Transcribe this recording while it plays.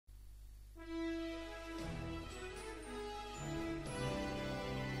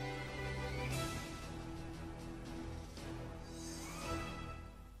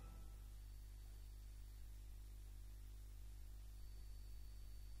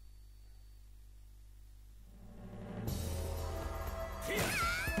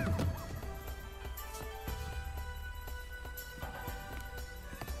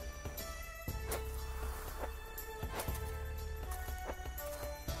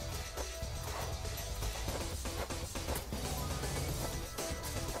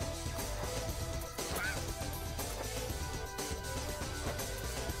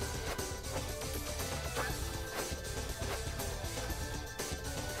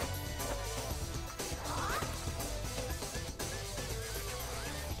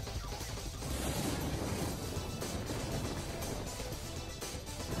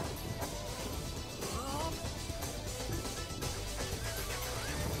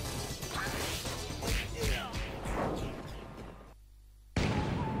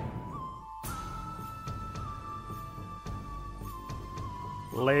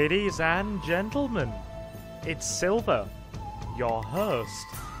Ladies and gentlemen, it's Silver, your host,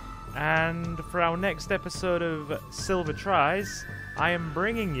 and for our next episode of Silver Tries, I am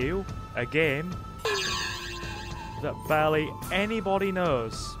bringing you a game that barely anybody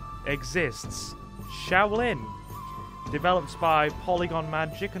knows exists. Shaolin, developed by Polygon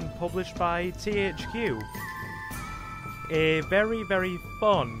Magic and published by THQ. A very, very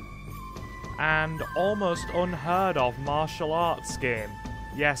fun and almost unheard of martial arts game.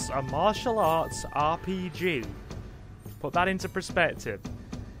 Yes, a martial arts RPG. Put that into perspective.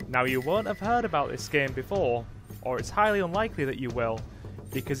 Now, you won't have heard about this game before, or it's highly unlikely that you will,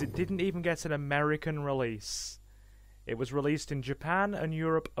 because it didn't even get an American release. It was released in Japan and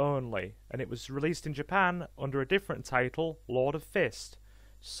Europe only, and it was released in Japan under a different title, Lord of Fist.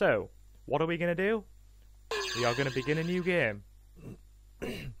 So, what are we going to do? We are going to begin a new game.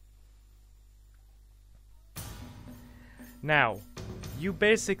 Now, you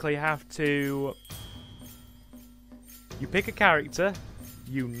basically have to... You pick a character,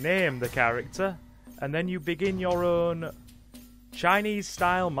 you name the character, and then you begin your own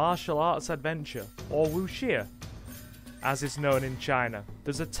Chinese-style martial arts adventure, or Wuxia, as is known in China.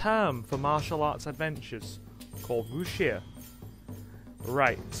 There's a term for martial arts adventures called Wuxia.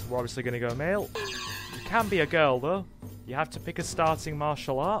 Right, we're obviously going to go male. You can be a girl though. You have to pick a starting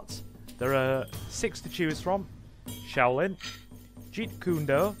martial art. There are 6 to choose from. Shaolin, Jeet Kune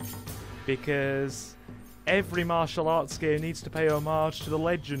Do, because every martial arts game needs to pay homage to the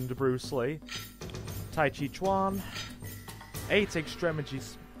legend Bruce Lee. Tai-Chi, 8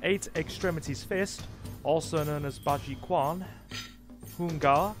 Extremities Fist, also known as Bajiquan,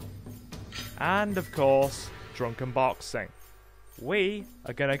 Hungar, and of course, Drunken Boxing. We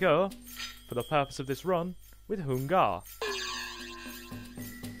are gonna go, for the purpose of this run, with Hungar.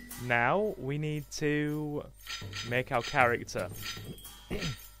 Now, we need to make our character.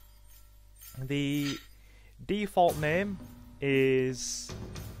 The default name is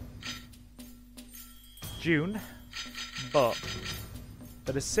June, but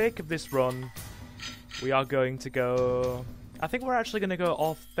for the sake of this run, we are going to go... I think we're actually going to go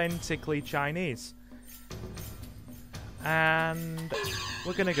authentically Chinese. And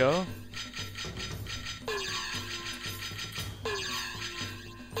we're going to go...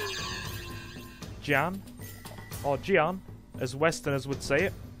 Jian, or Jian, as Westerners would say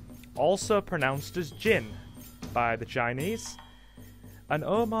it, also pronounced as Jin by the Chinese. An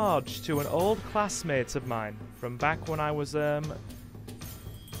homage to an old classmate of mine from back when I was in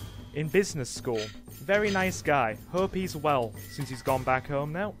business school. Very nice guy. Hope he's well since he's gone back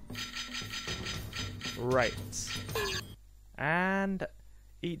home now. Right. And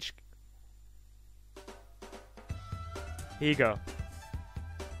each... Here you go.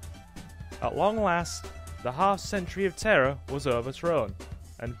 At long last, the half-century of terror was overthrown,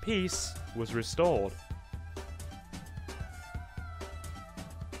 and peace was restored.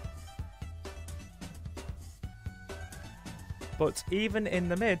 But even in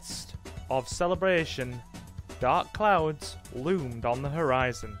the midst of celebration, dark clouds loomed on the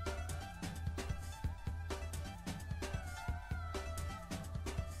horizon.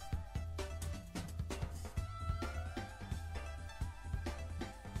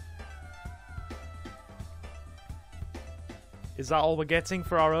 Is that all we're getting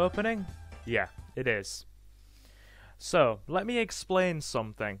for our opening? Yeah, it is. So, let me explain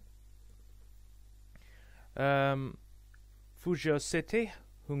something. Fuzhou City,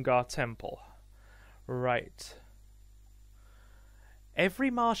 Hungar Temple. Right.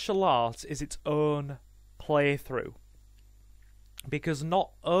 Every martial art is its own playthrough. Because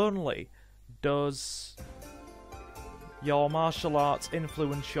not only does your martial arts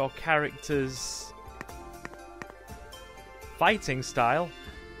influence your character's fighting style,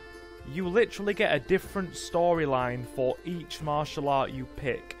 you literally get a different storyline for each martial art you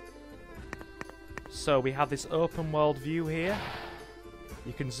pick. So we have this open world view here.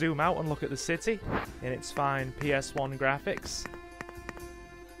 You can zoom out and look at the city in its fine PS1 graphics.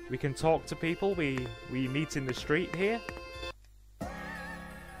 We can talk to people we meet in the street here.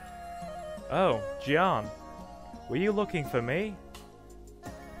 Oh, Jian, were you looking for me?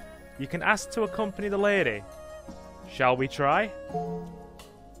 You can ask to accompany the lady. Shall we try?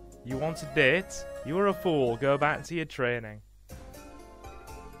 You want a date? You are a fool. Go back to your training.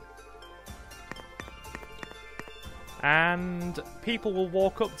 And people will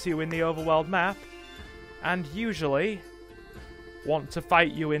walk up to you in the overworld map and usually want to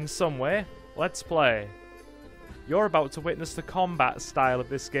fight you in some way. Let's play. You're about to witness the combat style of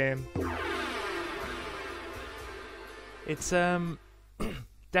this game. It's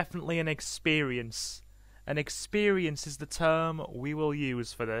definitely an experience. and experience is the term we will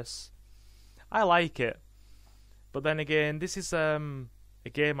use for this. I like it. But then again, this is a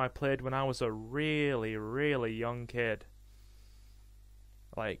game I played when I was a really, really young kid.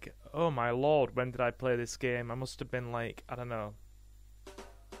 Like, oh my lord, when did I play this game? I must have been like, I don't know,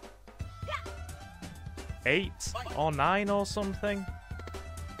 8 or 9 or something.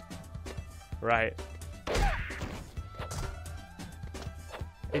 Right.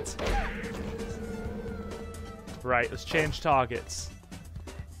 It's... Right, let's change targets.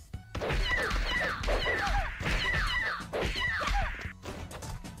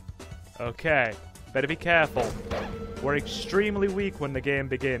 Okay, better be careful. We're extremely weak when the game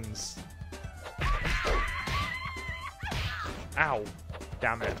begins. Ow.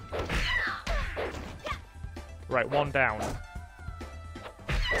 Damn it. Right, one down.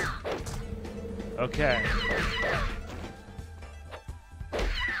 Okay.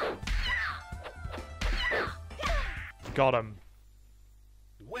 Got him.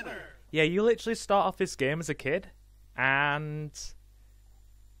 Winner. Yeah, you literally start off this game as a kid, and...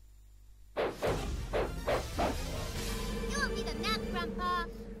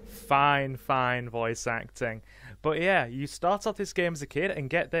 Fine voice acting. But yeah, you start off this game as a kid, and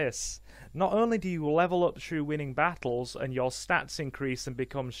get this. Not only do you level up through winning battles, and your stats increase and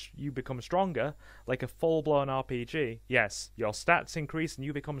you become stronger, like a full-blown RPG. Yes, your stats increase and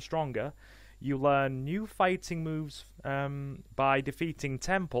you become stronger. You learn new fighting moves by defeating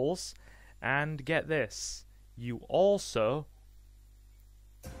temples, and get this. You also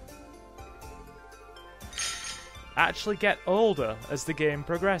actually get older as the game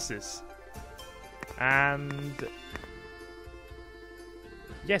progresses. And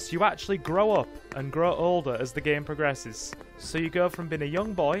yes, you actually grow up and grow older as the game progresses. So you go from being a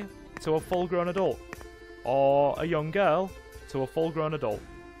young boy to a full-grown adult, or a young girl to a full-grown adult.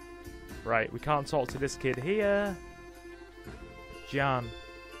 Right, we can't talk to this kid here. Jan.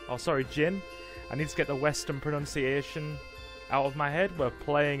 Oh, sorry, Jin. I need to get the Western pronunciation out of my head. We're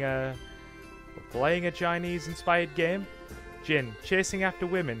playing a Chinese-inspired game. Jin, chasing after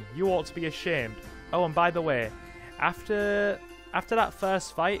women. You ought to be ashamed. Oh, and by the way, after that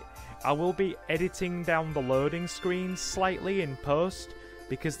first fight, I will be editing down the loading screens slightly in post,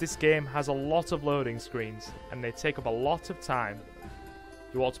 because this game has a lot of loading screens, and they take up a lot of time.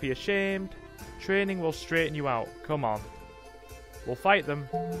 You ought to be ashamed. Training will straighten you out. Come on. We'll fight them.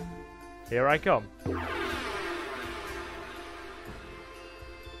 Here I come.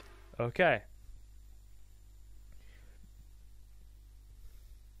 Okay.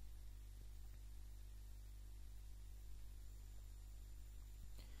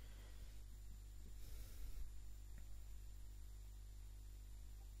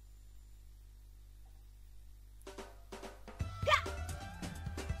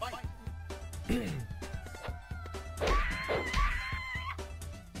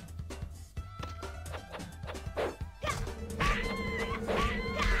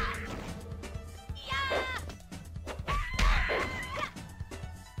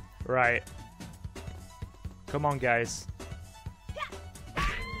 Right. Come on, guys.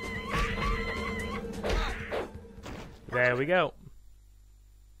 There we go.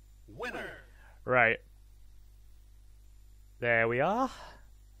 Winner. Right. There we are.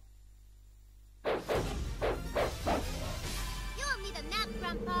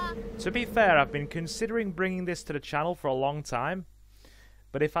 To be fair, I've been considering bringing this to the channel for a long time,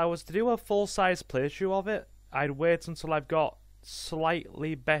 but if I was to do a full-size playthrough of it, I'd wait until I've got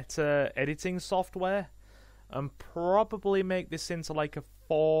slightly better editing software and probably make this into like a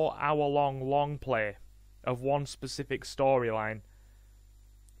 4-hour-long long play of one specific storyline,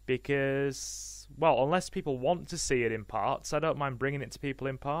 because, well, unless people want to see it in parts, I don't mind bringing it to people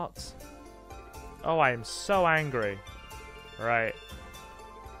in parts. Oh, I am so angry. Right.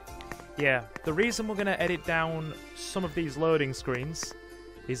 Yeah, the reason we're going to edit down some of these loading screens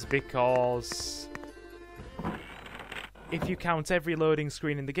is because if you count every loading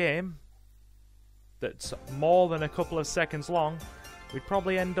screen in the game that's more than a couple of seconds long, we'd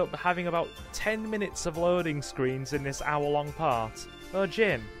probably end up having about 10 minutes of loading screens in this hour-long part. Oh,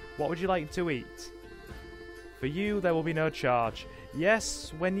 Jin, what would you like to eat? For you, there will be no charge.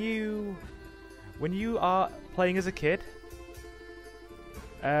 Yes, when you are playing as a kid,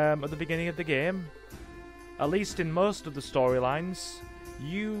 at the beginning of the game, at least in most of the storylines,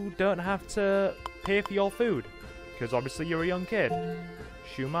 you don't have to pay for your food, because obviously you're a young kid.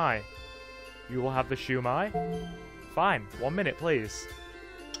 Shumai. You will have the shumai? Fine, 1 minute please.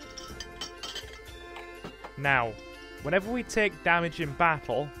 Now, whenever we take damage in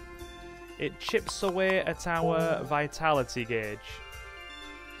battle, it chips away at our vitality gauge.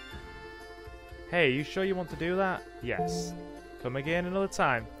 Hey, you sure you want to do that? Yes. Come again another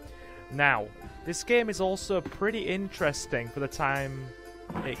time. Now, this game is also pretty interesting for the time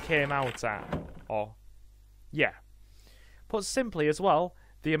it came out at. Or, yeah. Put simply as well,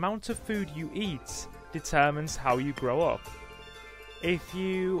 the amount of food you eat determines how you grow up. If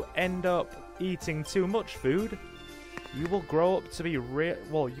you end up eating too much food, you will grow up to be you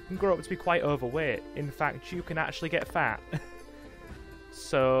can grow up to be quite overweight. In fact, you can actually get fat.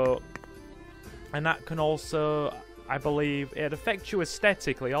 So, and that can also, I believe, it affects you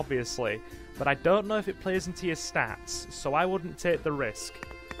aesthetically, obviously, but I don't know if it plays into your stats, so I wouldn't take the risk.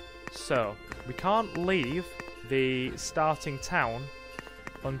 So, we can't leave the starting town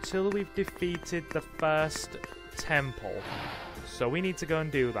until we've defeated the first temple. So we need to go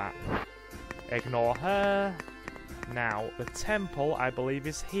and do that. Ignore her. Now, the temple, I believe,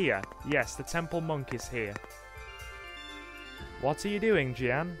 is here. Yes, the temple monk is here. What are you doing,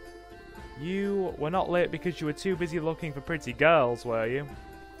 Jian? You were not late because you were too busy looking for pretty girls, were you?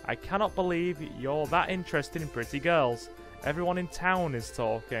 I cannot believe you're that interested in pretty girls. Everyone in town is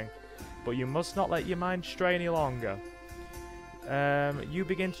talking. But you must not let your mind stray any longer. You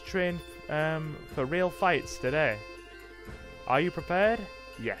begin to train for real fights today. Are you prepared?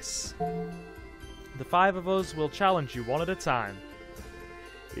 Yes. The 5 of us will challenge you one at a time.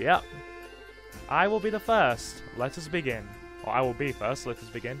 Yep. I will be the first. Let us begin. Or I will be first. Let us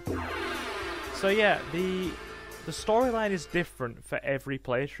begin. So yeah, the storyline is different for every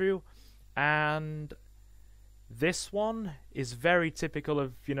playthrough, and this one is very typical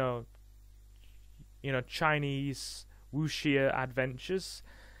of Chinese Wuxia adventures.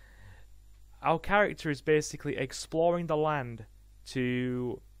 Our character is basically exploring the land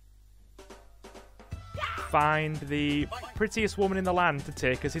to find the prettiest woman in the land to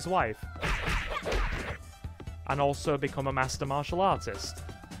take as his wife. And also become a master martial artist.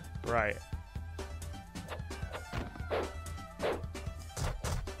 Right.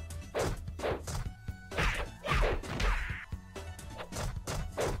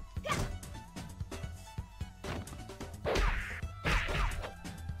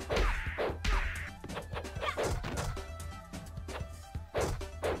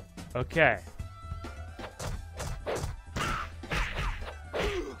 Okay.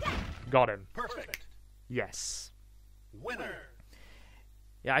 Got him. Perfect. Yes. Winner.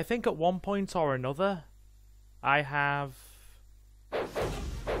 Yeah, I think at one point or another, I have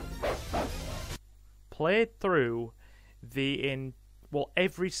played through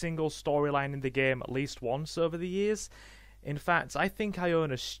every single storyline in the game at least once over the years. In fact, I think I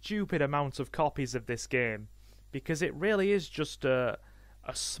own a stupid amount of copies of this game, because it really is just a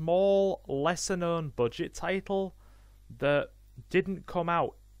small, lesser-known budget title that didn't come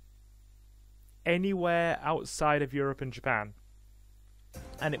out anywhere outside of Europe and Japan.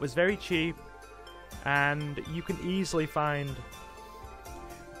 And it was very cheap, and you can easily find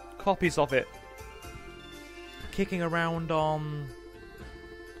copies of it kicking around on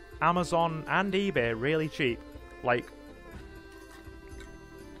Amazon and eBay really cheap. Like,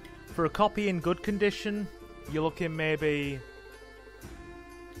 for a copy in good condition, you're looking maybe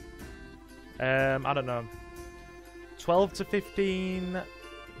I don't know, 12 to 15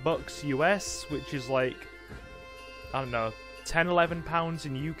 bucks US, which is like, I don't know, 10, 11 pounds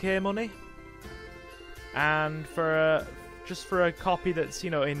in UK money. And for just for a copy that's,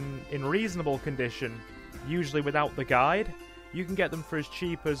 in reasonable condition, usually without the guide, you can get them for as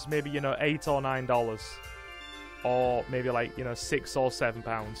cheap as maybe, $8 or $9. Or maybe like, £6 or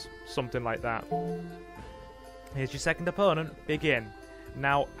 £7, something like that. Here's your second opponent, begin.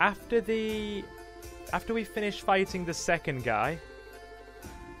 Now, after we finish fighting the second guy,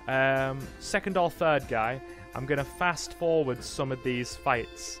 second or third guy, I'm going to fast forward some of these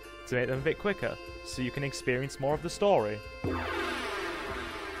fights to make them a bit quicker, so you can experience more of the story.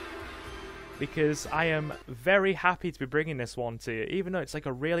 Because I am very happy to be bringing this one to you, even though it's like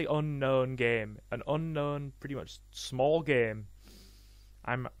a really unknown game, an unknown, pretty much small game.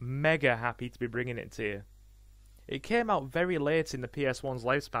 I'm mega happy to be bringing it to you. It came out very late in the PS1's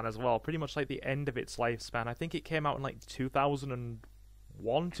lifespan as well, pretty much like the end of its lifespan. I think it came out in like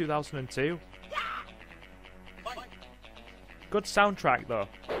 2001, 2002. Good soundtrack though.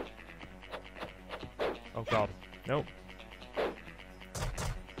 Oh god, nope.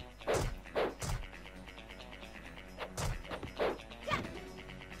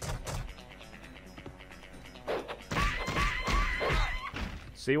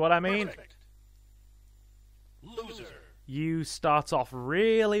 See what I mean? Perfect. Loser. You start off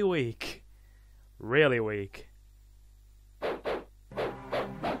really weak. Really weak.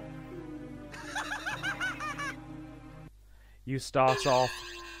 You start off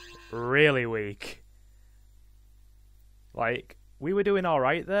really weak. Like, we were doing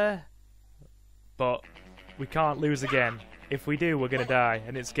alright there, but we can't lose again. If we do, we're gonna die,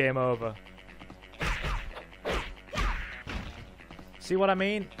 and it's game over. See what I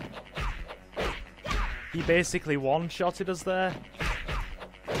mean? He basically one-shotted us there.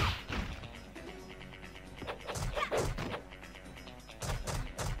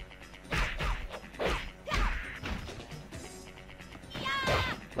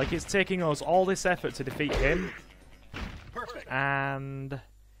 Like, it's taking us all this effort to defeat him. Perfect. And...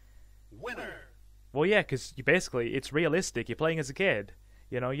 Winner. well, yeah, because you basically, it's realistic. You're playing as a kid.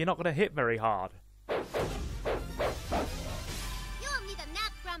 You know, you're not going to hit very hard. You'll need a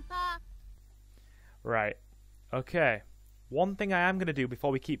nap, Grandpa. Right. Okay. One thing I am going to do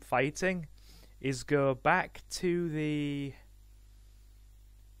before we keep fighting is go back to the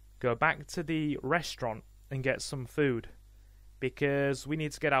restaurant and get some food, because we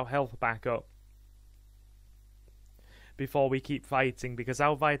need to get our health back up before we keep fighting, because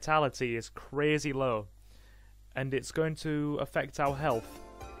our vitality is crazy low and it's going to affect our health.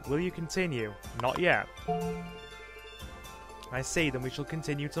 Will you continue? Not yet. I see, then we shall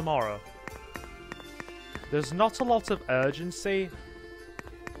continue tomorrow. There's not a lot of urgency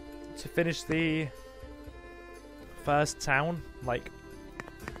to finish the first town. Like,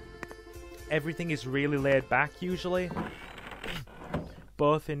 everything is really laid back usually,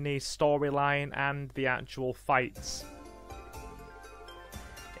 both in the storyline and the actual fights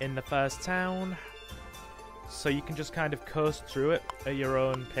in the first town. So you can just kind of coast through it at your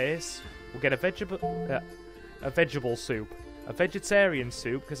own pace. We'll get a vegetable soup. A vegetarian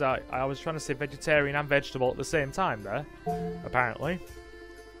soup, because I was trying to say vegetarian and vegetable at the same time there, apparently.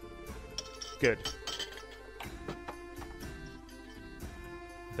 Good.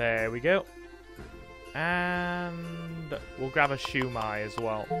 There we go. And we'll grab a shumai as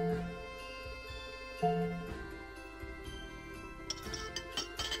well.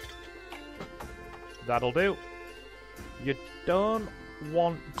 That'll do. You don't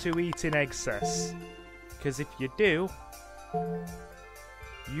want to eat in excess, because if you do,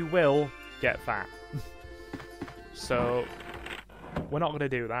 you will get fat. So we're not going to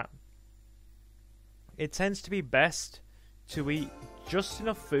do that. It tends to be best to eat just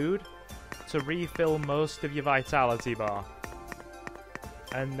enough food to refill most of your vitality bar,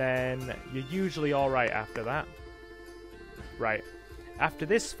 and then you're usually alright after that. Right, after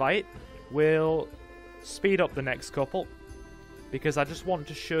this fight we'll speed up the next couple, because I just want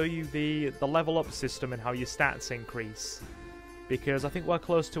to show you the level up system and how your stats increase, because I think we're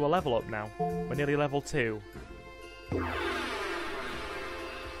close to a level up now. We're nearly level 2.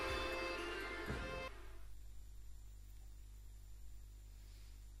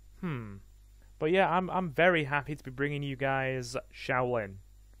 But yeah, I'm very happy to be bringing you guys Shaolin.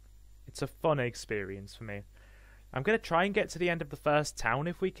 It's a fun experience for me. I'm going to try and get to the end of the first town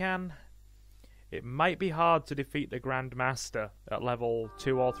if we can. It might be hard to defeat the Grand Master at level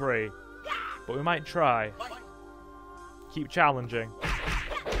 2 or 3, but we might try. Keep challenging.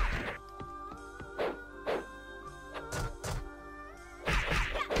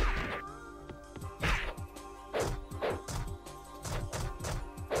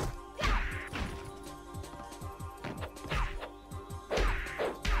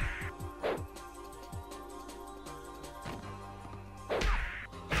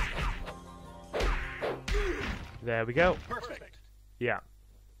 There we go. Perfect. Yeah.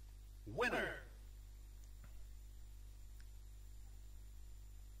 Winner.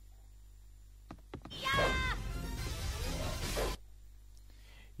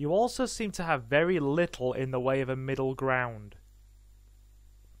 You also seem to have very little in the way of a middle ground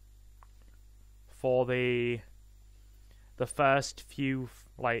for the first few,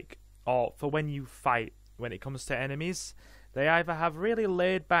 like, or for when you fight. When it comes to enemies, they either have really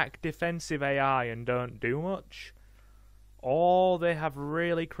laid back defensive AI and don't do much, or they have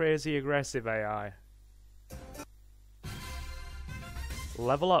really crazy aggressive AI.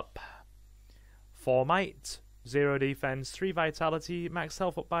 Level up. 4 might, 0 defense, 3 vitality, max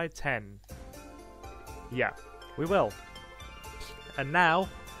health up by 10. Yeah, we will. And now,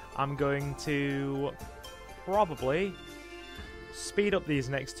 I'm going to probably speed up these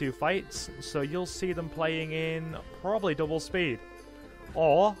next 2 fights, so you'll see them playing in probably double speed.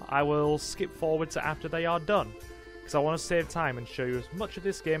 Or, I will skip forward to after they are done, because I want to save time and show you as much of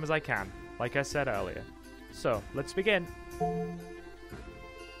this game as I can, like I said earlier. So, let's begin.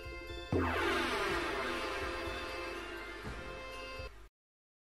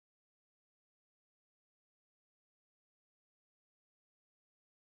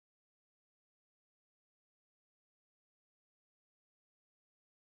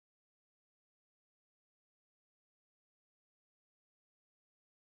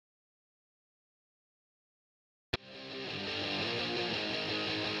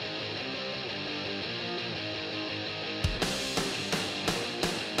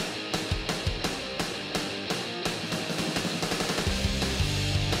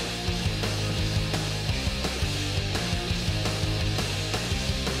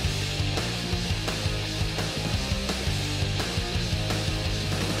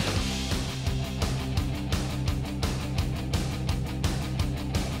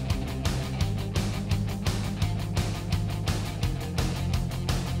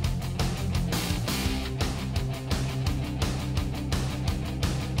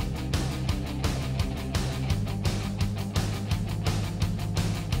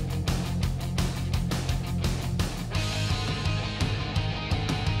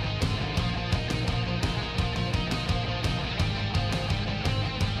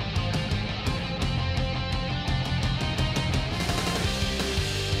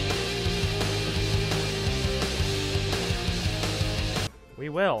 We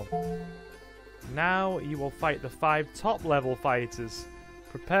will. Now you will fight the 5 top level fighters.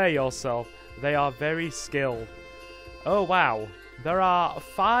 Prepare yourself. They are very skilled. Oh wow. There are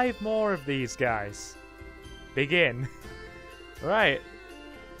 5 more of these guys. Begin. Right.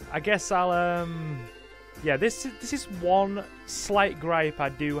 I guess I'll yeah, this is one slight gripe I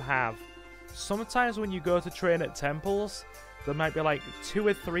do have. Sometimes when you go to train at temples, there might be like 2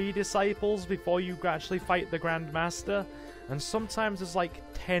 or 3 disciples before you actually fight the Grand Master, and sometimes there's like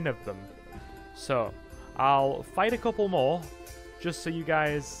 10 of them. So, I'll fight a couple more, just so you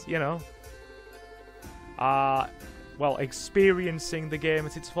guys, you know, are, well, experiencing the game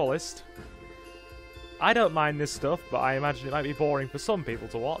at its fullest. I don't mind this stuff, but I imagine it might be boring for some people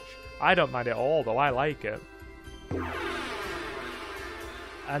to watch. I don't mind it at all, though. I like it.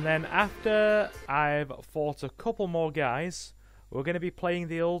 And then after I've fought a couple more guys, we're going to be playing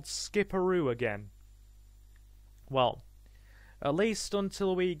the old skipperoo again. Well, at least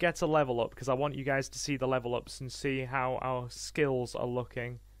until we get a level up, because I want you guys to see the level ups and see how our skills are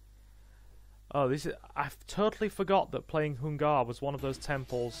looking. Oh, I've totally forgot that playing Hungar was one of those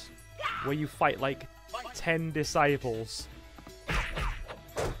temples where you fight like 10 disciples.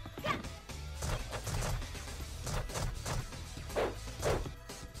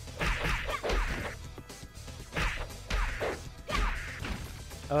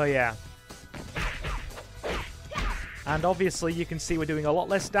 Oh yeah. And obviously you can see we're doing a lot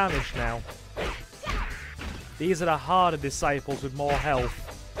less damage now. These are the harder disciples with more health.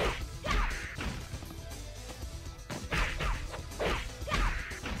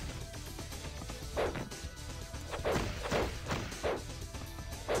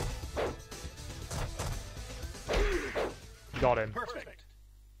 Got him. Perfect.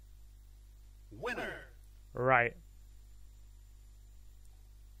 Winner. Right.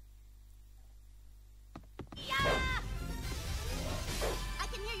 I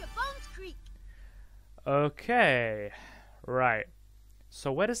can hear your bones creak. Okay. Right.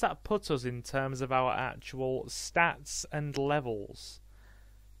 So where does that put us in terms of our actual stats and levels?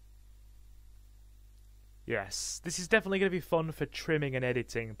 Yes, this is definitely going to be fun for trimming and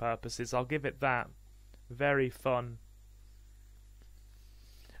editing purposes. I'll give it that. Very fun.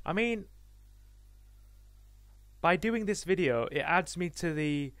 I mean, by doing this video, it adds me to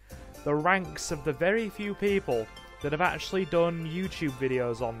the ranks of the very few people that have actually done YouTube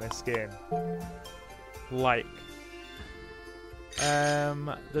videos on this game. Like,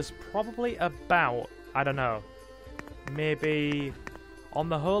 there's probably about, I don't know, maybe on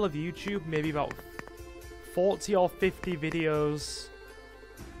the whole of YouTube, maybe about 40 or 50 videos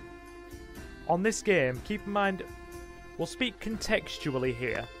on this game. Keep in mind, we'll speak contextually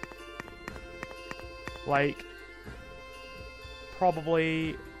here. Like,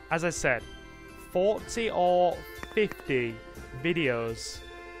 probably, as I said, 40 or 50 videos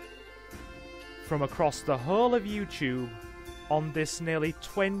from across the whole of YouTube on this nearly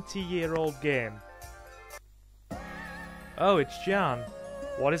 20-year-old game. Oh, it's Jan.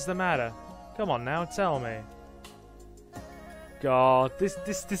 What is the matter? Come on now, tell me. God,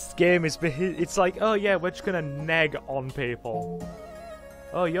 this game is... It's like, oh yeah, we're just gonna neg on people.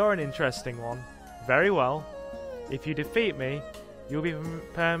 Oh, you're an interesting one. Very well. If you defeat me, you'll be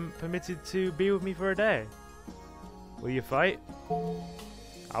permitted to be with me for a day. Will you fight?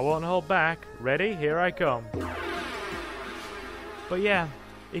 I won't hold back. Ready? Here I come. But yeah,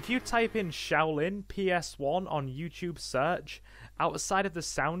 if you type in Shaolin PS1 on YouTube search, outside of the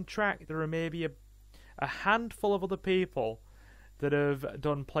soundtrack, there are maybe a handful of other people that have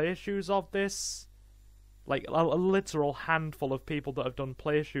done playthroughs of this. Like, a literal handful of people that have done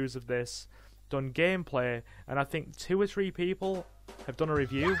playthroughs of this, done gameplay, and I think 2 or 3 people have done a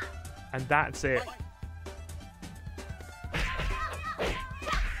review, and that's it.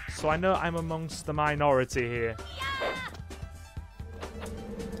 So I know I'm amongst the minority here.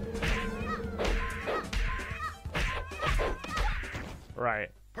 Right.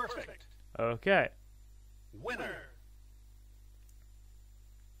 Perfect. Okay. Winner.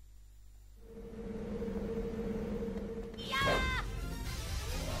 It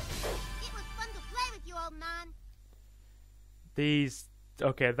was fun to play with you, old man. These...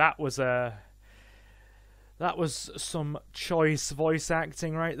 Okay, that was some choice voice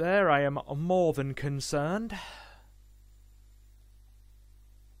acting right there. I am more than concerned.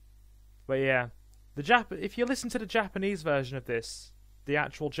 But yeah, if you listen to the Japanese version of this, the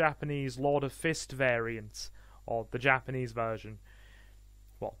actual Japanese Lord of Fist variant, or the Japanese version,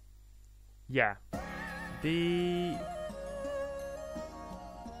 well, yeah, you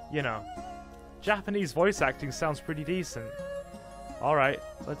know, Japanese voice acting sounds pretty decent. Alright,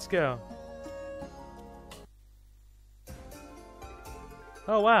 let's go.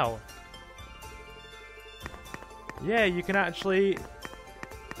 Oh, wow. Yeah, you can actually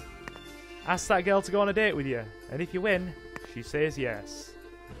ask that girl to go on a date with you. And if you win, she says yes.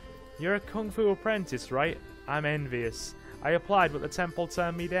 You're a Kung Fu apprentice, right? I'm envious. I applied, but the temple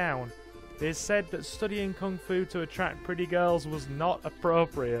turned me down. They said that studying Kung Fu to attract pretty girls was not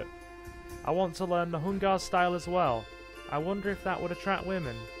appropriate. I want to learn the Hungar style as well. I wonder if that would attract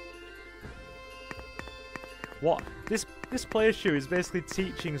women. What? This playthrough is basically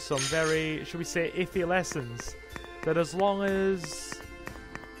teaching some very, should we say, iffy lessons. That as long as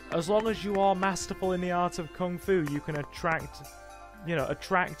you are masterful in the art of Kung Fu, you can attract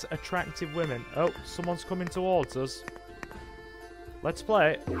attractive women. Oh, someone's coming towards us. Let's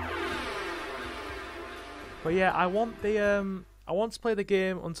play. But yeah, I want to play the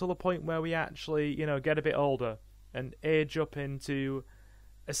game until the point where we actually, get a bit older and age up into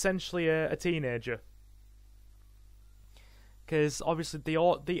essentially a teenager. Because obviously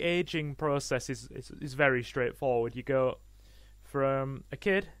the aging process is very straightforward. You go from a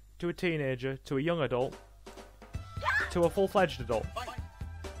kid to a teenager to a young adult to a full-fledged adult.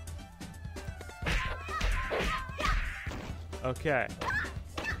 Okay.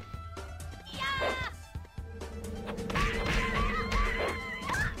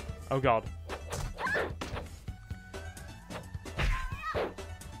 Oh god.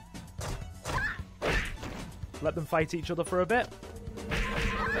 Let them fight each other for a bit.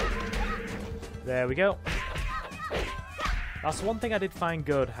 There we go. That's one thing I did find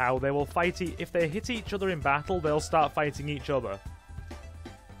good, how they will fight if they hit each other in battle, they'll start fighting each other.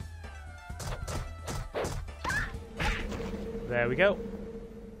 There we go.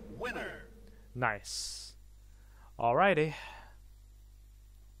 Winner. Nice. Alrighty.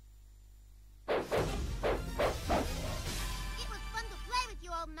 It was fun to play with you,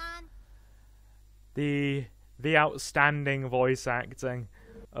 old man. The outstanding voice acting.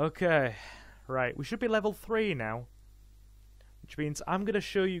 Okay. Right, we should be level 3 now. Which means I'm going to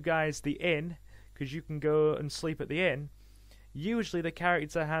show you guys the inn, because you can go and sleep at the inn. Usually the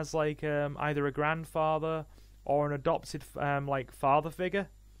character has like either a grandfather or an adopted like father figure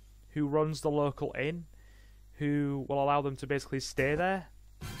who runs the local inn, who will allow them to basically stay there.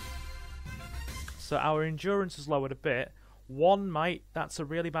 So our endurance is lowered a bit. 1 might, that's a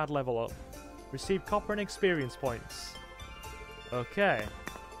really bad level up. Receive copper and experience points. Okay.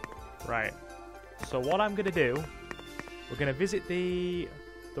 Right. So what I'm going to do, we're going to visit the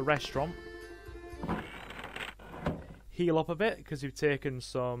restaurant. Heal up a bit, because we've taken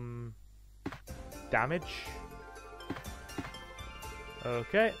some damage.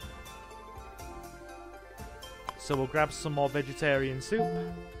 Okay. So we'll grab some more vegetarian soup.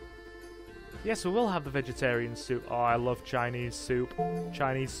 Yes, we will have the vegetarian soup. Oh, I love Chinese soup.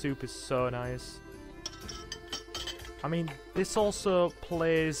 Chinese soup is so nice. I mean, this also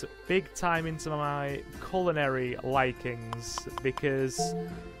plays big time into my culinary likings, because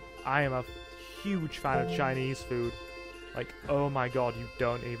I am a huge fan of Chinese food. Like, oh my god, you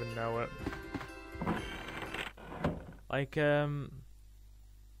don't even know it. Like,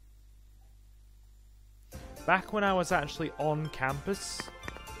 back when I was actually on campus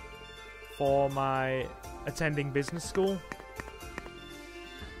for my attending business school,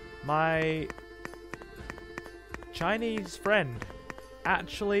 my Chinese friend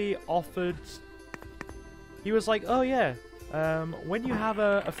actually offered, he was like, oh yeah, when you have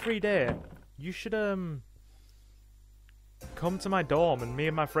a free day, you should come to my dorm and me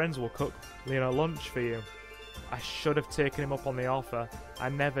and my friends will cook, lunch for you. I should have taken him up on the offer. I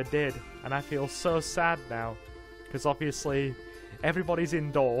never did, and I feel so sad now, because obviously everybody's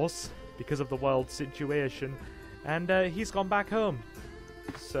indoors because of the world situation, and he's gone back home.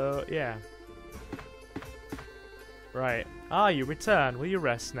 So yeah. Right. Ah, you return. Will you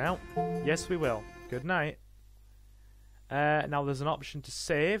rest now? Yes, we will. Good night. Now there's an option to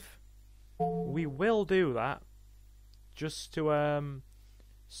save. We will do that. Just to,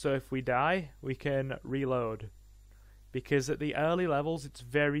 so if we die, we can reload. Because at the early levels, it's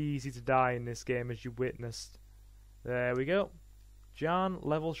very easy to die in this game, as you witnessed. There we go. Jan,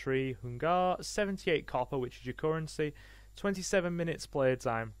 level 3, Hungar, 78 copper, which is your currency, 27 minutes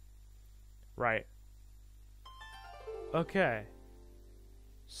playtime. Right. Okay.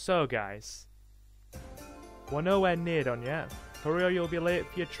 So, guys. We're nowhere near done yet. Hurry or you'll be late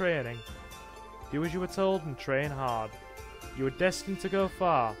for your training. Do as you were told and train hard. You are destined to go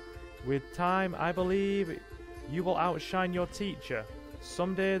far. With time, I believe you will outshine your teacher.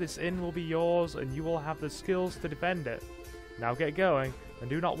 Someday this inn will be yours and you will have the skills to defend it. Now get going and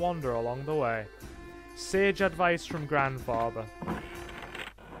do not wander along the way. Sage advice from grandfather.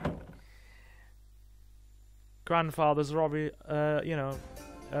 grandfathers are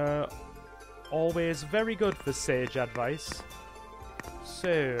always very good for sage advice.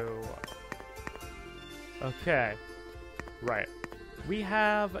 So, okay, right. We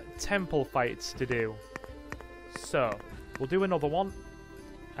have temple fights to do. So, we'll do another one.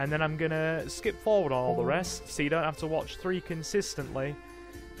 And then I'm gonna skip forward on all the rest, so you don't have to watch 3 consistently.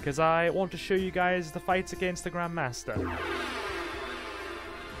 Because I want to show you guys the fights against the Grandmaster.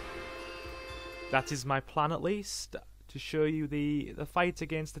 That is my plan, at least, to show you the fight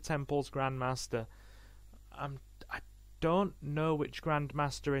against the Temple's Grandmaster. I don't know which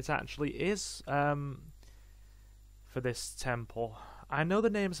Grandmaster it actually is for this temple. I know the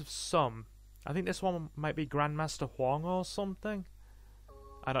names of some. I think this one might be Grandmaster Huang or something.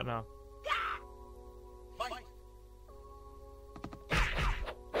 I don't know. Fight.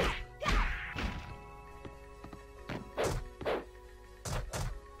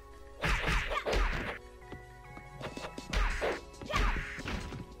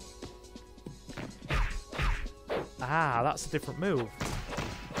 Ah, that's a different move.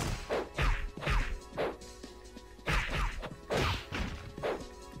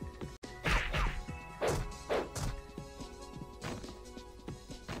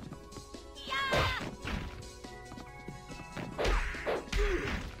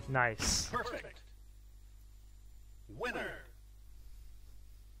 Nice. Perfect. Winner.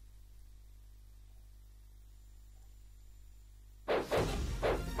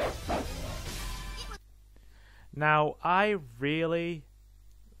 Now, I really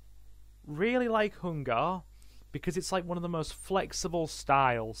like Hungar because it's like one of the most flexible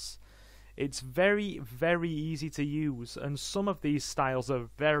styles. It's very, very easy to use, and some of these styles are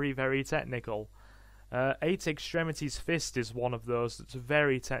very, very technical. 8 Extremities Fist is one of those that's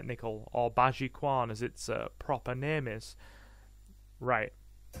very technical, or Bajiquan as its proper name is. Right.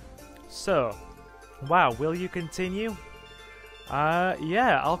 So, wow, will you continue?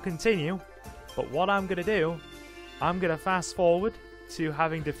 Yeah, I'll continue. But what I'm going to do, I'm going to fast forward to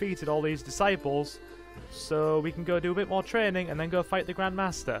having defeated all these disciples, so we can go do a bit more training and then go fight the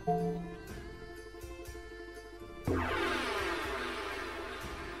Grandmaster.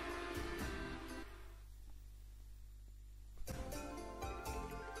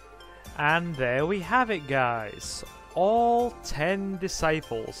 And there we have it, guys. All 10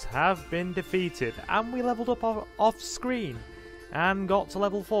 disciples have been defeated, and we leveled up off screen and got to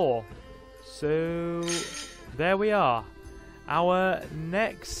level 4. So there we are. Our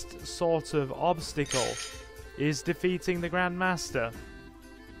next sort of obstacle is defeating the Grandmaster,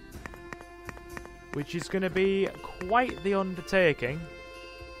 which is going to be quite the undertaking,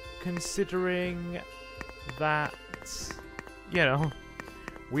 considering that, you know,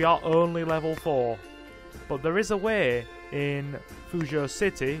 we are only level 4. But there is a way in Fuzhou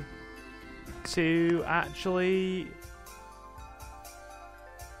City to actually,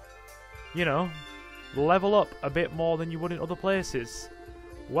 you know, level up a bit more than you would in other places.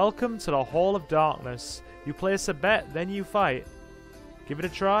 Welcome to the Hall of Darkness. You place a bet, then you fight. Give it a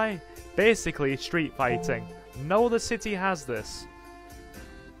try. Basically, street fighting. No other city has this.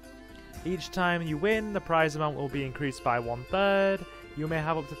 Each time you win, the prize amount will be increased by 1/3. You may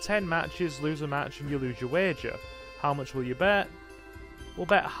have up to 10 matches, lose a match, and you lose your wager. How much will you bet? We'll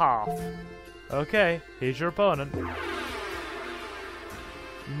bet half. Okay, here's your opponent.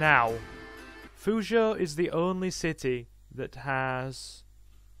 Now, Fuzhou is the only city that has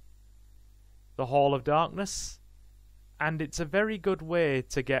the Hall of Darkness, and it's a very good way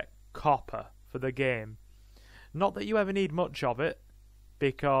to get copper for the game. Not that you ever need much of it,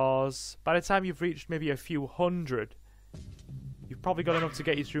 because by the time you've reached maybe a few hundred, you've probably got enough to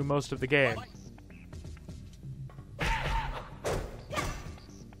get you through most of the game.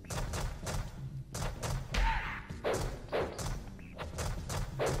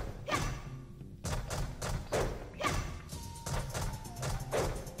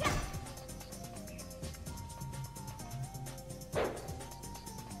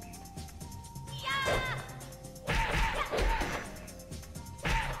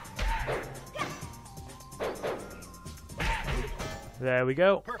 There we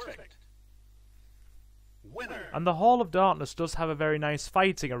go. Perfect. Winner. And the Hall of Darkness does have a very nice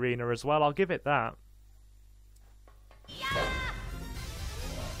fighting arena as well, I'll give it that. It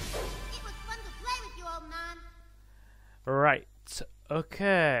was fun to play with you, old man. Right,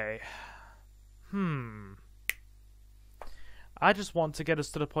 okay. I just want to get us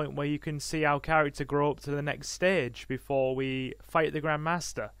to the point where you can see our character grow up to the next stage before we fight the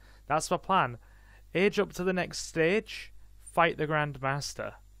Grandmaster. That's my plan. Age up to the next stage, fight the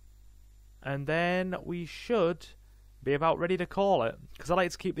Grandmaster, and then we should be about ready to call it, because I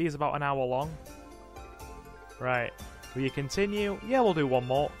like to keep these about an hour long. Right. Will you continue? Yeah, we'll do one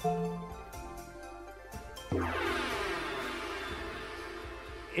more.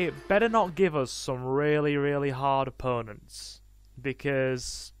 It better not give us some really, really hard opponents,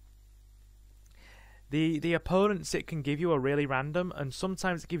 because the opponents it can give you are really random, and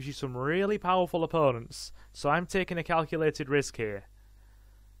sometimes it gives you some really powerful opponents. So I'm taking a calculated risk here.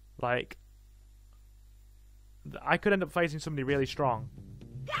 Like, I could end up fighting somebody really strong,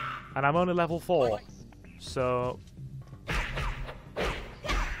 and I'm only level 4, so.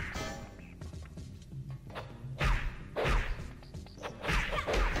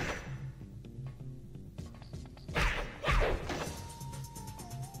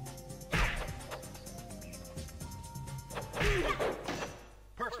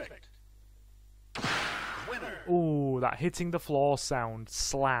 Perfect. Winner. Ooh, that hitting the floor sound.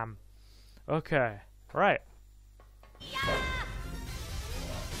 Slam. Okay. Right. I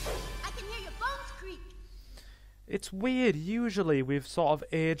can hear your bones creak. It's weird. Usually we've sort of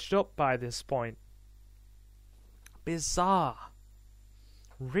aged up by this point. Bizarre.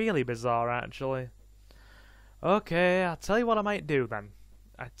 Really bizarre, actually. Okay, I'll tell you what I might do then.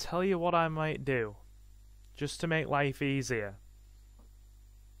 Just to make life easier.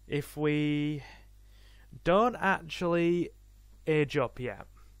 If we don't actually age up yet.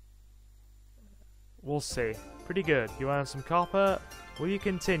 We'll see. Pretty good. You earn some copper. Will you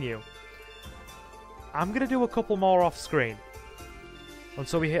continue? I'm going to do a couple more off screen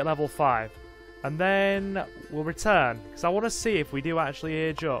until we hit level 5. And then we'll return, because I want to see if we do actually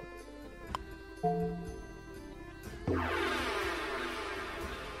age up.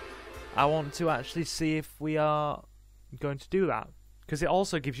 I want to actually see if we are going to do that, because it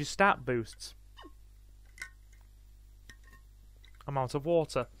also gives you stat boosts. Amount of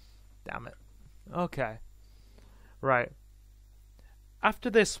water. Damn it. Okay. Right. After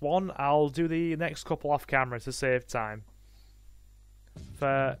this one, I'll do the next couple off camera to save time.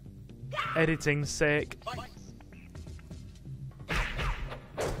 For editing's sake.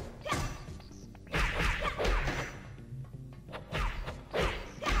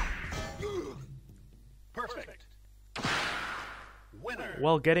 Perfect. Winner.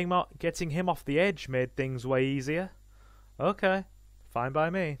 Well, getting him off the edge made things way easier. Okay. Fine by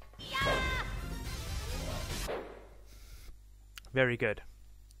me. Very good.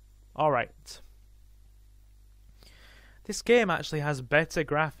 Alright. This game actually has better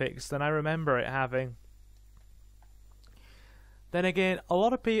graphics than I remember it having. Then again,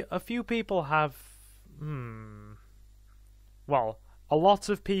 a few people have... Well, a lot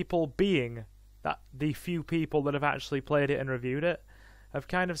of people being that the few people that have actually played it and reviewed it have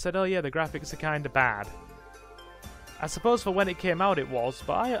kind of said, oh yeah, the graphics are kind of bad. I suppose for when it came out it was,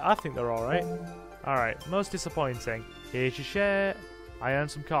 but I think they're alright. Alright, most disappointing. Here's your share. I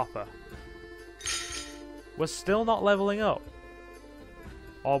earned some copper. We're still not leveling up.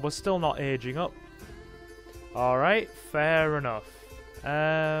 Or we're still not aging up. Alright, fair enough.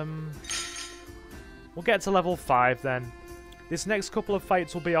 We'll get to level 5 then. This next couple of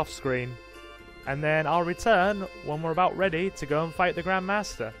fights will be off screen. And then I'll return when we're about ready to go and fight the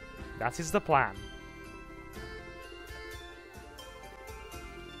Grandmaster. That is the plan.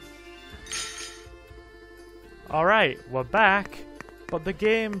 Alright, we're back, but the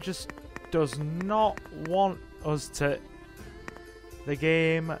game just does not want us to... The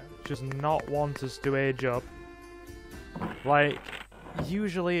game does not want us to age up. Like,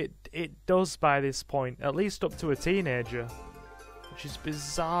 usually it does by this point, at least up to a teenager. Which is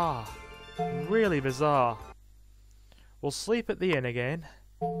bizarre. Really bizarre. We'll sleep at the inn again.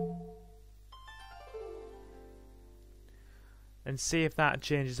 And see if that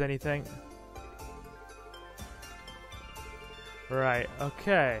changes anything. Right,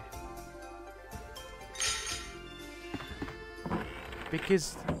 okay.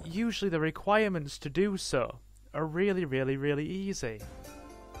 Because usually the requirements to do so are really, really, really easy.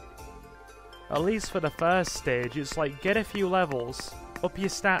 At least for the first stage, it's like get a few levels, up your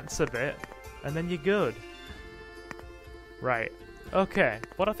stats a bit, and then you're good. Right, okay.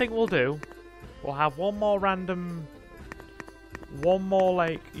 What I think we'll do, we'll have one more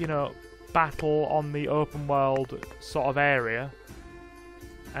like, you know, battle on the open world sort of area.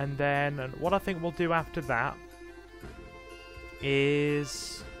 And then what I think we'll do after that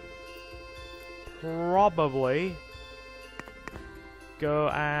is probably go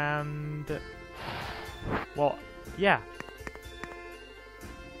and... Well, yeah.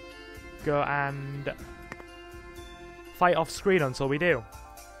 Go and fight off screen until we do.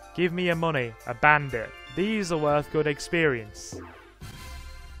 Give me your money, a bandit. These are worth good experience.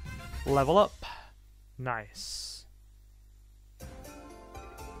 Level up. Nice.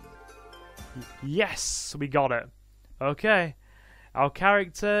 Yes, we got it. Okay. Our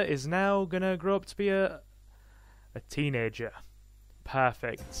character is now gonna grow up to be a teenager.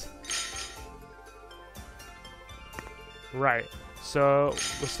 Perfect. Right. So,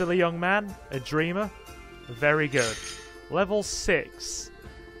 we're still a young man, a dreamer. Very good. Level 6.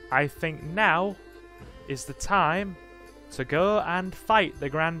 I think now is the time to go and fight the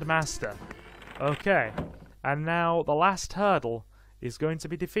Grandmaster. Okay. And now the last hurdle is going to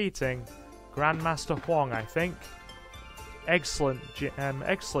be defeating Grandmaster Huang, I think. Excellent,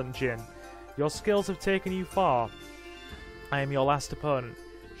 excellent, Jin. Your skills have taken you far. I am your last opponent.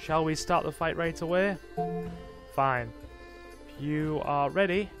 Shall we start the fight right away? Fine. If you are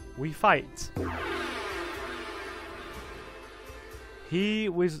ready, we fight. He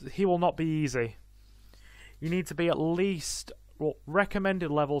will not be easy. You need to be at least, well, recommended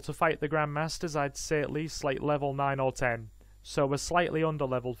level to fight the Grandmasters. I'd say at least like level 9 or 10. So we're slightly under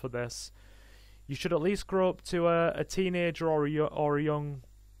leveled for this. You should at least grow up to a teenager or a young,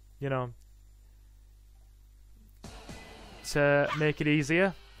 you know, to make it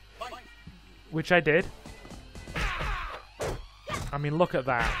easier. Which I did. I mean, look at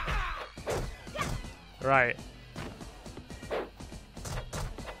that. Right.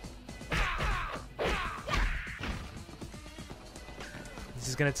 This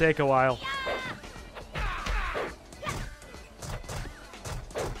is going to take a while.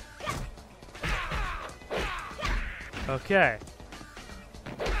 Okay.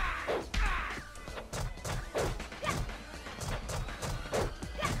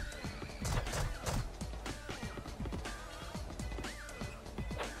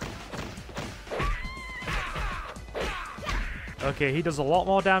 Okay, he does a lot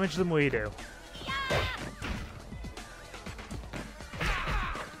more damage than we do.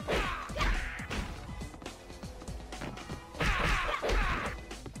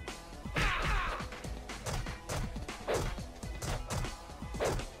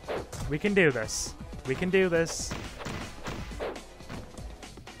 We can do this. We can do this.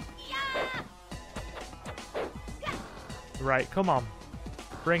 Right, come on.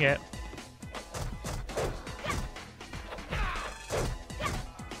 Bring it.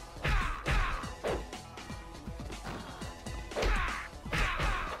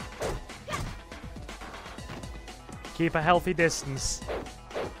 Keep a healthy distance.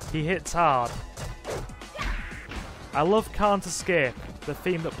 He hits hard. I love Can't Escape, the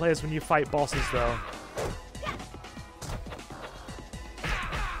theme that plays when you fight bosses though.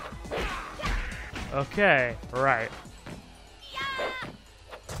 Okay, right.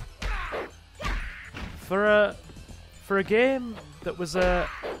 For a game that was a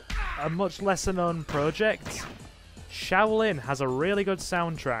much lesser known project, Shaolin has a really good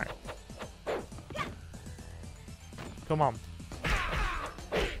soundtrack. Come on.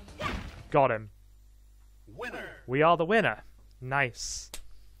 Got him. Winner. We are the winner. Nice.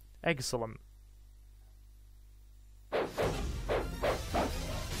 Excellent. You'll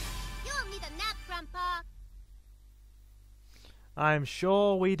need a nap, Grandpa. I'm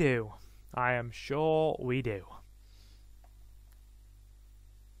sure we do. I am sure we do.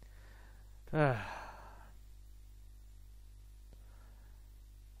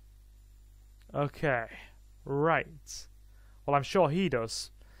 Okay. Right. Well, I'm sure he does.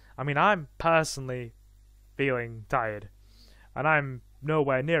 I mean, I'm personally feeling tired. And I'm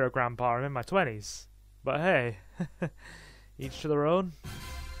nowhere near a grandpa. I'm in my 20s. But hey, each to their own.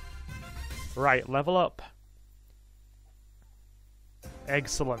 Right, level up.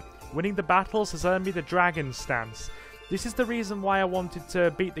 Excellent. Winning the battles has earned me the Dragon Stance. This is the reason why I wanted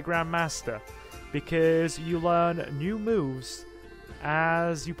to beat the Grandmaster. Because you learn new moves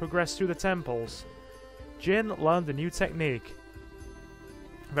as you progress through the temples. Jin learned a new technique.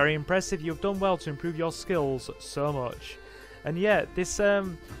 Very impressive. You've done well to improve your skills so much. And yet, this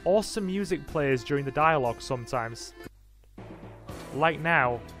awesome music plays during the dialogue sometimes. Like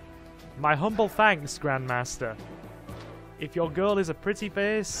now. My humble thanks, Grandmaster. If your goal is a pretty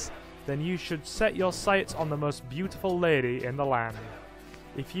face, then you should set your sights on the most beautiful lady in the land.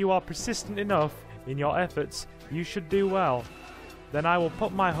 If you are persistent enough in your efforts, you should do well. Then I will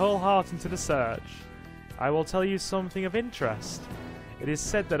put my whole heart into the search. I will tell you something of interest. It is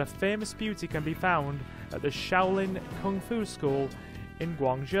said that a famous beauty can be found at the Shaolin Kung Fu School in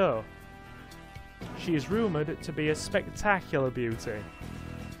Guangzhou. She is rumoured to be a spectacular beauty.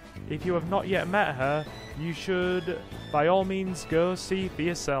 If you have not yet met her, you should by all means go see for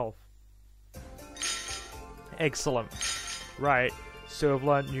yourself. Excellent. Right, so we've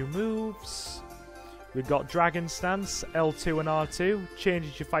learnt new moves. We've got Dragon Stance, L2 and R2,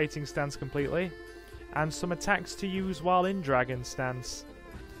 changes your fighting stance completely. And some attacks to use while in Dragon Stance.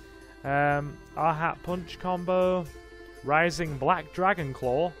 Our hat punch combo, rising black dragon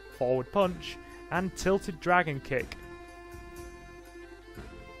claw, forward punch, and tilted dragon kick.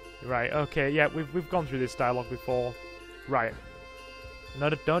 Right, okay, yeah, we've gone through this dialogue before. Right. No,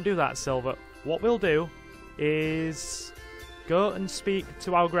 don't do that, Silver. What we'll do is go and speak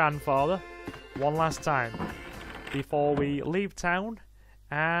to our grandfather one last time before we leave town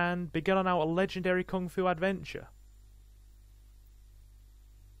and begin on our legendary kung fu adventure.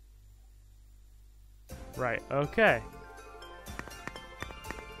 Right, okay.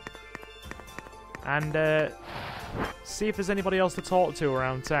 And see if there's anybody else to talk to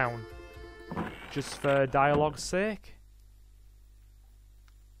around town. Just for dialogue's sake.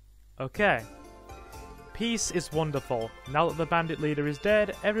 Okay. Peace is wonderful. Now that the bandit leader is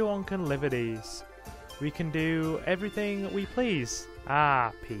dead, everyone can live at ease. We can do everything we please.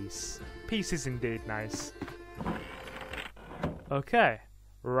 Ah, peace. Peace is indeed nice. Okay.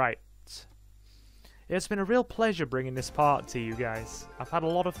 Right. It's been a real pleasure bringing this part to you guys. I've had a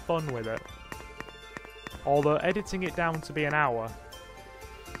lot of fun with it. Although editing it down to be an hour,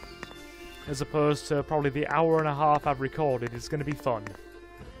 as opposed to probably the hour and a half I've recorded, is going to be fun.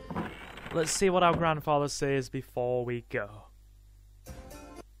 Let's see what our grandfather says before we go.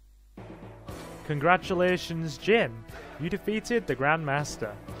 Congratulations, Jin. You defeated the Grand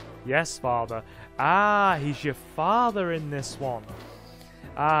Master. Yes, father. Ah, he's your father in this one.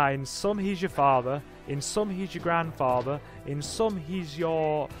 Ah, in some he's your father, in some he's your grandfather, in some he's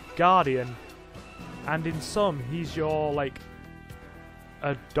your guardian, and in some he's your, like,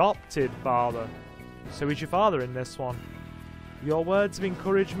 adopted father. So he's your father in this one. Your words of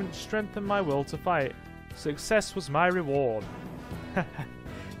encouragement strengthened my will to fight. Success was my reward.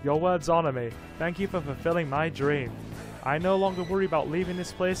 Your words honor me. Thank you for fulfilling my dream. I no longer worry about leaving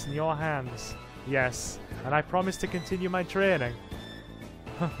this place in your hands. Yes, and I promise to continue my training.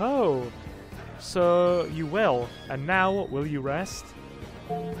 Ho-ho! So you will, and now will you rest?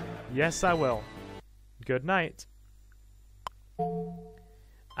 Yes, I will. Good night.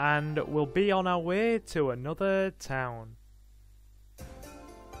 And we'll be on our way to another town.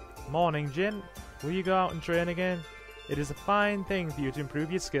 Morning, Jin. Will you go out and train again? It is a fine thing for you to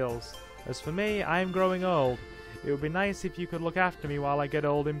improve your skills. As for me, I am growing old. It would be nice if you could look after me while I get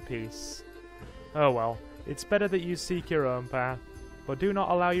old in peace. Oh well, it's better that you seek your own path, but do not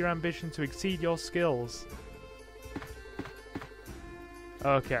allow your ambition to exceed your skills.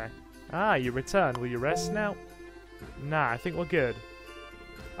 Okay. Ah, you return. Will you rest now? Nah, I think we're good.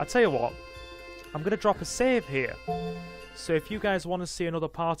 I'll tell you what. I'm going to drop a save here. So if you guys want to see another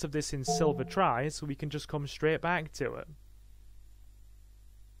part of this in Silver Tries, we can just come straight back to it.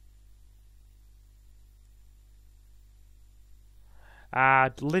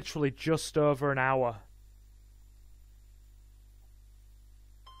 Literally just over an hour.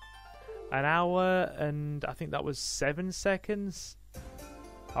 An hour and I think that was 7 seconds.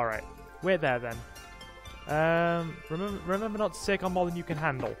 Alright, wait there then. Remember not to take on more than you can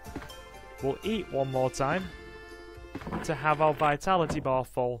handle. We'll eat one more time to have our vitality bar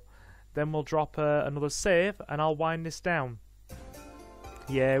full. Then we'll drop another save and I'll wind this down.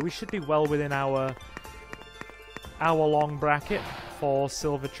 Yeah, we should be well within our hour-long bracket for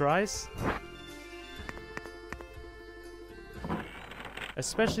Silver Tries.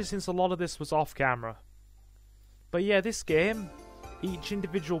 Especially since a lot of this was off camera. But yeah, this game, each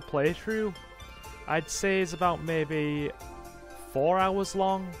individual playthrough, I'd say is about maybe 4 hours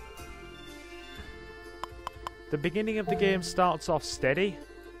long. The beginning of the game starts off steady,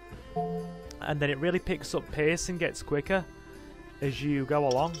 and then it really picks up pace and gets quicker as you go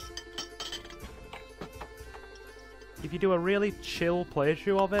along. If you do a really chill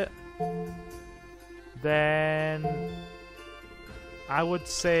playthrough of it, then I would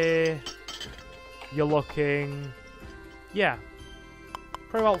say you're looking, yeah,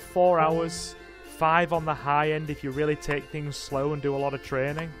 probably about 4 hours, 5 on the high end if you really take things slow and do a lot of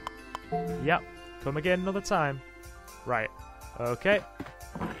training. Yep. Come again another time. Right. Okay.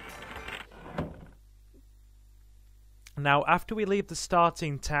 Now, after we leave the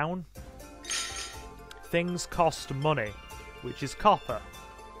starting town, things cost money, which is copper.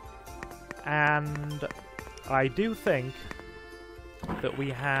 And I do think that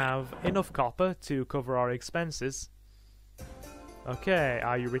we have enough copper to cover our expenses. Okay,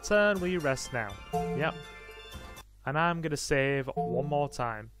 are you return? Will you rest now? Yep. And I'm going to save one more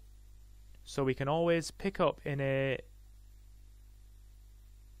time. So we can always pick up in a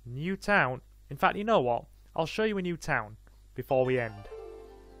new town. In fact, you know what? I'll show you a new town before we end.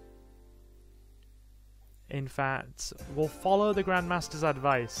 In fact, we'll follow the Grandmaster's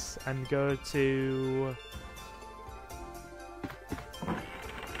advice and go to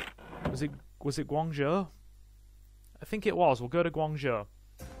Was it Guangzhou? I think it was. We'll go to Guangzhou.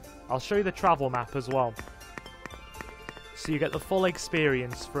 I'll show you the travel map as well, so you get the full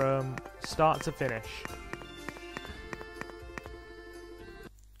experience from start to finish.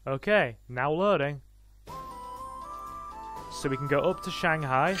 Okay, now loading. So we can go up to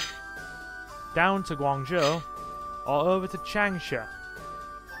Shanghai, down to Guangzhou, or over to Changsha.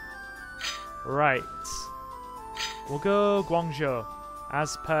 Right. We'll go Guangzhou,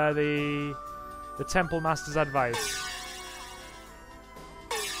 as per the Temple Master's advice.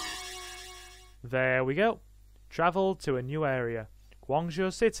 There we go. Travel to a new area.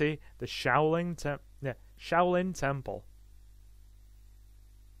 Guangzhou City, the Shaolin Temple.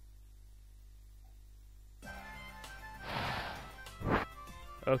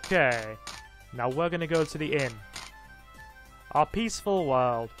 Okay, now we're gonna go to the inn. Our peaceful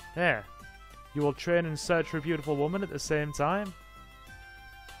world. There. You will train and search for a beautiful woman at the same time.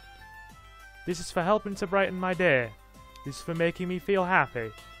 This is for helping to brighten my day. This is for making me feel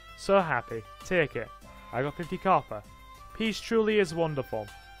happy. So happy. Take it. I got 50 copper. Peace truly is wonderful.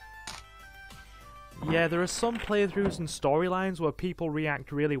 Yeah, there are some playthroughs and storylines where people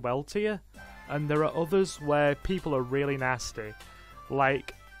react really well to you, and there are others where people are really nasty.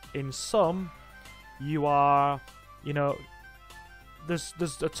 Like, in some, you are, you know, there's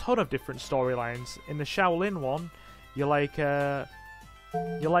a ton of different storylines. In the Shaolin one, you're like an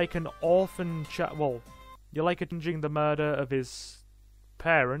orphan well, you're like avenging the murder of his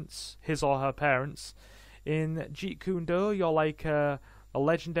or her parents. In Jeet Kune Do, you're like a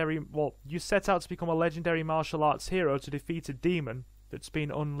legendary, well, you set out to become a legendary martial arts hero to defeat a demon that's been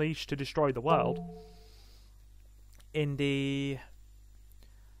unleashed to destroy the world. In the,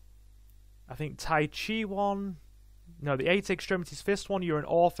 I think, Tai-Chi one, no, the 8 Extremities Fist one, you're an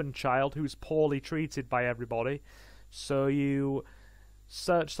orphan child who's poorly treated by everybody. So you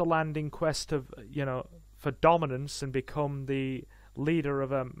search the land in quest of, you know, for dominance and become the leader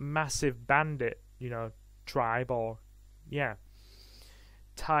of a massive bandit, you know, tribe, or, yeah.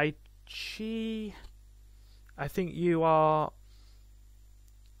 Tai-Chi, I think you are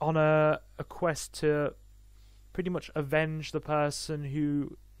on a quest to pretty much avenge the person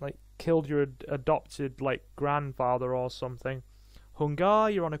who, like, killed your adopted, like, grandfather or something.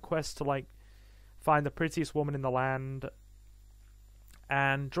 Hungar, you're on a quest to, like, find the prettiest woman in the land.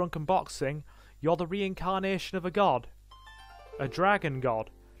 And Drunken Boxing, you're the reincarnation of a god. A dragon god.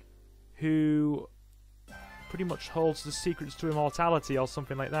 Who pretty much holds the secrets to immortality or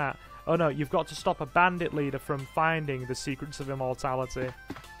something like that. Oh no, you've got to stop a bandit leader from finding the secrets of immortality.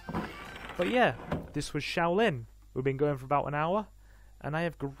 But yeah, this was Shaolin. We've been going for about an hour, and I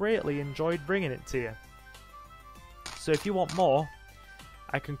have greatly enjoyed bringing it to you. So if you want more,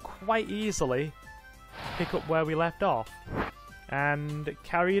 I can quite easily pick up where we left off and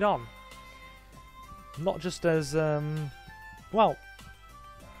carry it on. Not just as, well,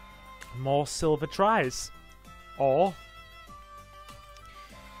 more silver tries. Or,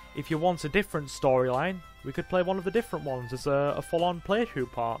 if you want a different storyline, we could play one of the different ones as a full-on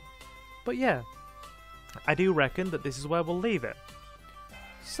playthrough part. But yeah, I do reckon that this is where we'll leave it.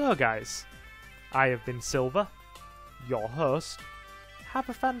 So guys, I have been Silver, your host. Have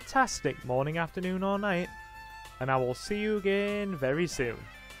a fantastic morning, afternoon or night, and I will see you again very soon.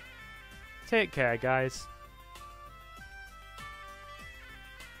 Take care, guys.